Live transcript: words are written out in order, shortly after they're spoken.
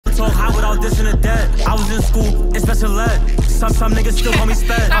so high without dissing the dead. I was in school in special ed. Some niggas still call me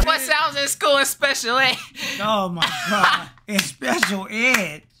sped. That boy said I was in school in special ed. Oh my God, in special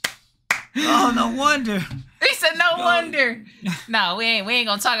ed. Oh, no wonder. He said no wonder. No, we ain't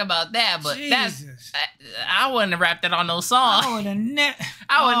gonna talk about that. But Jesus. I wouldn't have rapped that on no song. I would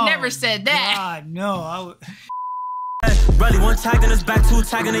have never said that. God, no, I would. Really, one tag in his back, two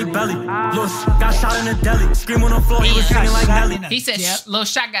tag in their belly. Lil got shot in the deli. Scream on the floor, he was singing like Nelly. He said Lil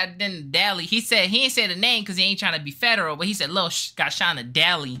Shot got in the deli. He said he ain't say the name because he ain't trying to be federal, but he said Lil got shot in the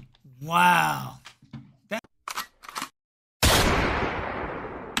deli. Wow.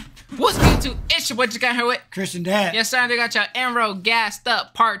 What's good to it's your boy just got here with Christian Dad. Yes, sir. They got y'all Emerald Gassed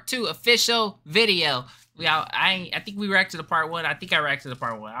Up Part 2 official video. I think we reacted to Part 1. I think I reacted to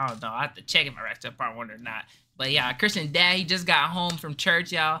Part 1. I don't know. I have to check if I reacted to Part 1 or not. But yeah, Christian Dad, he just got home from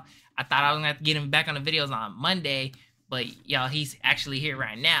church, y'all. I thought I was gonna have to get him back on the videos on Monday, but y'all, he's actually here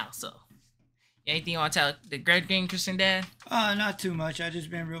right now. So, anything you want to tell the great game, Christian Dad? Not too much. I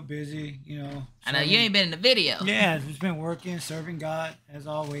just been real busy, you know. I know you ain't been in the video. Yeah, just been working, serving God as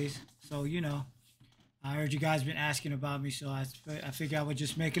always. So, you know, I heard you guys been asking about me, so I figured I would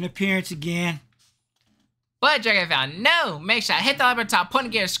just make an appearance again. But if y'all know, make sure I hit the like button top, point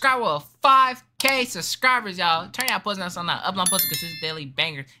and get a subscribe with 5K subscribers, y'all. Turn y'all posts on that upload posts because this is daily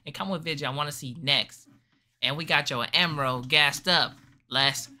bangers and come with video I want to see next. And we got your Emerald gassed up.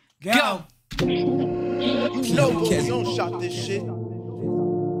 Let's go. No, Kessie, don't shot this shit.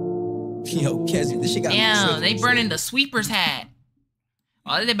 Yo, Kessie, this shit got damn, they burning the sweeper's hat.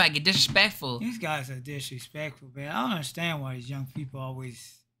 Oh, they about to get disrespectful. These guys are disrespectful, man. I don't understand why these young people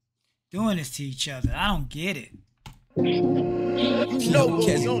always doing this to each other. I don't get it. No,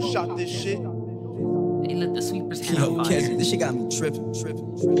 Kessie, don't shot this shit. They lit the sweeper's hat Yo, on fire. Kessie, this shit got me tripping.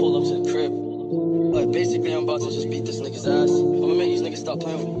 Pull up to the crib. Like, basically, I'm about to just beat this nigga's ass. I'm gonna make these niggas stop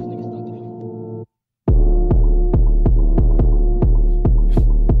playing with me.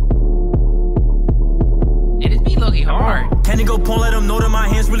 It is be looking hard. Can you go pull, let them know that my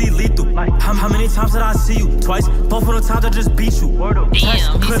hands really lethal? How many times did I see you? Twice. Both of the times I just beat you. Damn, he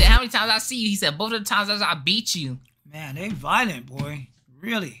said, how many times I see you? He said, both of the times I beat you. Man, they violent, boy.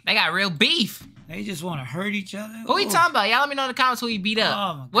 Really. They got real beef. They just want to hurt each other. Who he talking about? Y'all let me know in the comments who he beat up.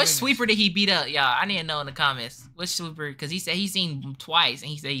 Oh, my What goodness. sweeper did he beat up? Y'all, I need to know in the comments. Which sweeper? Because he said he seen him twice, and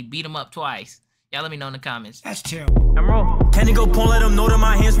he said he beat him up twice. Y'all let me know in the comments. That's terrible. Can you go pull, let them know that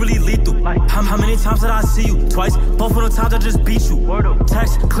my hands really lethal? How many times did I see you? Twice. Both of the times I just beat you.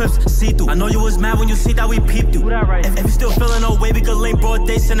 Text, clips, see through. I know you was mad when you see that we peeped you. If you still feeling no way, we could link broad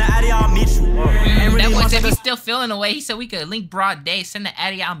day, send the addy, I'll meet you. That boy said he's still feeling away. He said we could link broad day, send the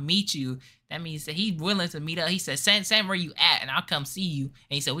addy, I'll meet you. That means that he's willing to meet up. He said, send where you at, and I'll come see you.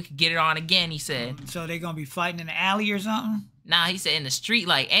 And he said we could get it on again. He said. So they gonna be fighting in the alley or something? Nah, he said in the street,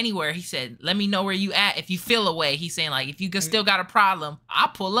 like anywhere. He said, let me know where you at if you feel away. He's saying, like, if you still got a problem, I'll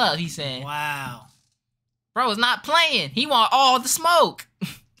pull up. He's saying. Wow. Bro's not playing. He want all the smoke.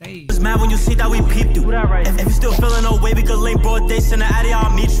 They was mad when you see that we peeped you. If you still feeling no way, we could link broad day, send the addy,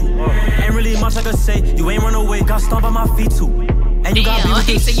 I'll meet you. Ain't really much I could say. You ain't run away, got stomped by my feet too. And you got Damn,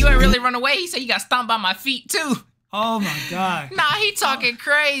 he said you ain't really run away. He said you got stomped by my feet too. Oh my God. Nah, he talking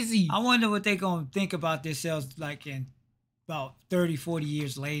crazy. I wonder what they gonna think about themselves like in about 30, 40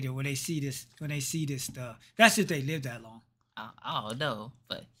 years later when they see this stuff. That's if they live that long. I don't know,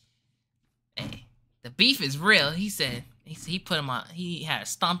 but hey, the beef is real. He said he put him on. He had to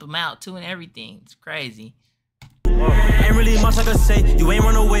stomp him out too and everything. It's crazy. Ain't really much I could say. You ain't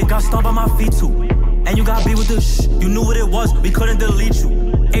run away, got stomped by my feet too. And you got beat with the shh. You knew what it was, we couldn't delete you.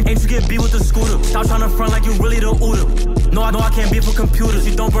 Ain't you get beat with the scooter. Stop trying to front like you really the Uda. No, I know I can't beat for computers.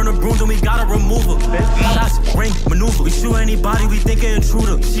 You don't burn the broom, then we gotta remove her. That's ring maneuver. We shoot anybody, we think an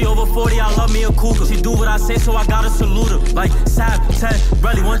intruder. She over 40, I love me a cougar. She do what I say, so I gotta salute her. Like Sab, Ted,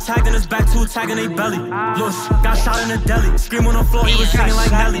 Relly. One tag in his back, two tag in their belly. Lil got shot in the deli. Scream on the floor, he was singing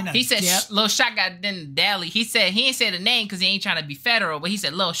like Nelly. He said Lil Shot got in the deli. He said he ain't say the name because he ain't trying to be federal, but he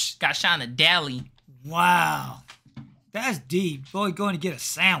said Lil got shot in the deli. Wow. That's deep. Boy, going to get a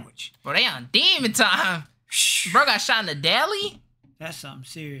sandwich. Bro, they on demon time. Bro got shot in the deli? That's something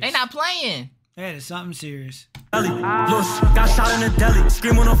serious. They not playing. That is something serious. Lil got shot in the deli.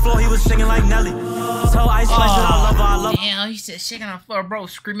 Scream on the floor, he was singing like Nelly. Tell Ice Spice that I love her, I love her. Damn, he said shaking on the floor, bro,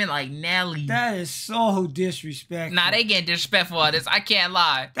 screaming like Nelly. That is so disrespectful. Nah, they getting disrespectful on this. I can't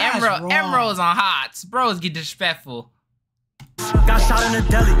lie. That's wrong. Emerald's on hots. Bros get disrespectful. Got shot in the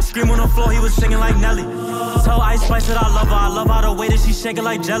deli. Scream on the floor, he was singing like Nelly. Tell Ice Spice that I love her the way that she shaking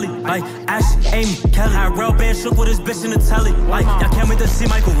like jelly. Like Ash, Amy, Kelly. Had real band shook with his bitch in the telly. Like, y'all can't wait to see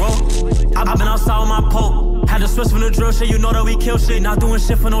Michael roll. I've been outside with my pole. Had to switch from the drill shit, you know that we kill shit. Not doing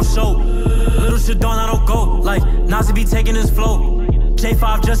shit for no show. Little shit done, I don't go. Like, Nazi be taking his flow.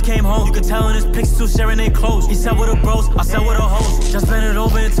 J5 just came home. You could tell in his pics too, sharing their clothes. He said with the bros, I said with the hoes. Just bend it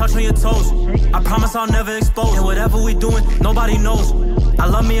over and touch on your toes. I promise I'll never expose. And whatever we doing, nobody knows. I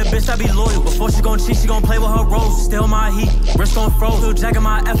love me a bitch that be loyal. Before she gon' cheat, she gon' play with her roles. Still my heat, wrist gon' froze. Still jacking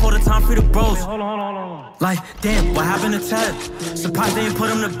my F all the time, free the bros. Hold on. Like, damn, what happened to Ted? Surprised they ain't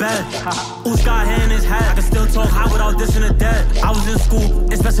put him to bed. Ooh, got hair in his head. I can still talk high without dissing the dead. I was in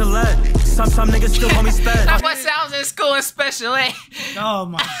school in special ed. Some niggas still call me sped. That boy sounds in school in special ed. Oh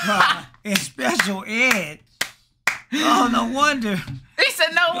my God. In special ed. Oh, no wonder. He said,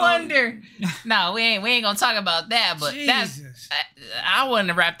 no wonder. No, we ain't gonna talk about that, but Jesus. I wouldn't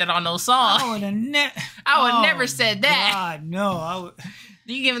have rapped that on no song. I would have never said that. God, no. I would.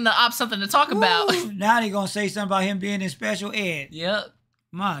 You giving the op something to talk about. Ooh, now they gonna say something about him being in special ed. Yep.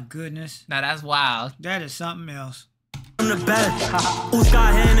 My goodness. Now that's wild. That is something else. In the bed. Ooh,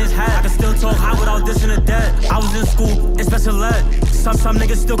 got hair in his head. I can still talk high without dissing the dead. I was in school in special ed. Some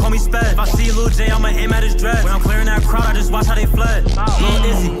niggas still call me sped. If I see Lil J, I'ma aim at his dread. When I'm clearing that crowd, I just watch how they fled. Lil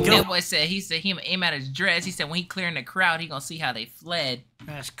Izzy, That boy said he gonna aim at his dreads. He said when he clearing the crowd, he gonna see how they fled.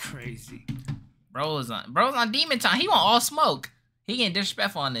 That's crazy. Bro's on demon time. He want all smoke. He getting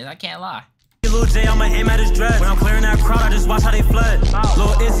disrespectful on this. I can't lie. Lil J, I'ma aim at his dread. When I'm clearing that crowd, I just watch how they fled.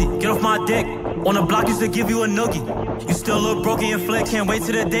 Lil Izzy, get off my dick. On the block used to give you a noogie. You still look broken and flick. Can't wait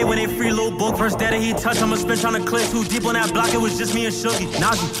till the day when they free Lil Book. First day that he touched, I'ma spin trying to click. Too deep on that block, it was just me and Shuggy.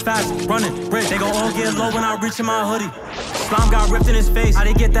 Nazi, fast, running, brick. They gon' all get low when I reach in my hoodie. Slime got ripped in his face. How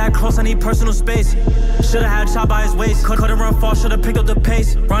they get that close? I need personal space. Should've had shot by his waist. Couldn't run far, should've picked up the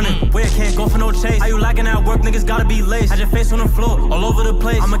pace. Running, where can't go for no chase. How you lacking at work? Niggas gotta be laced. Had your face on the floor, all over the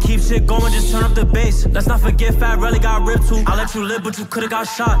place. I'ma keep shit going, just turn up the bass. Let's not forget Fat Relly got ripped too. I let you live, but you could've got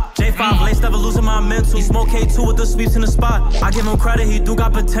shot. J5 laced, never losing my mental. He smoke K2 with the sweeps in the spot. I give him credit, he do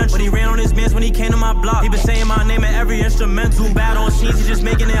got potential. But he ran on his mans when he came to my block. He been saying my name in every instrumental. Bad on scenes, he just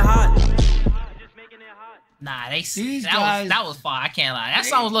making it hot. Nah, guys, that was fire. I can't lie. That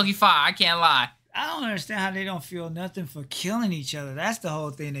song was looking fire. I can't lie. I don't understand how they don't feel nothing for killing each other. That's the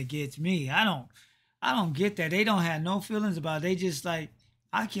whole thing that gets me. I don't get that. They don't have no feelings about it. They just like,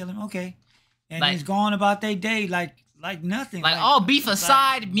 I kill him, okay. And Like- he's going about their day like nothing. Like all beef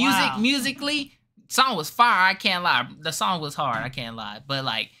aside, wow. musically, song was fire. I can't lie. The song was hard. I can't lie. But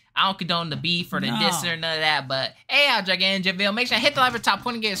like, I don't condone the beef or the No. diss or none of that. But hey, I'm Gigantic Javale. Make sure to hit the like button, top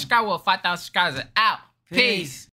 20, get subscribe with 5,000 subscribers out. Peace.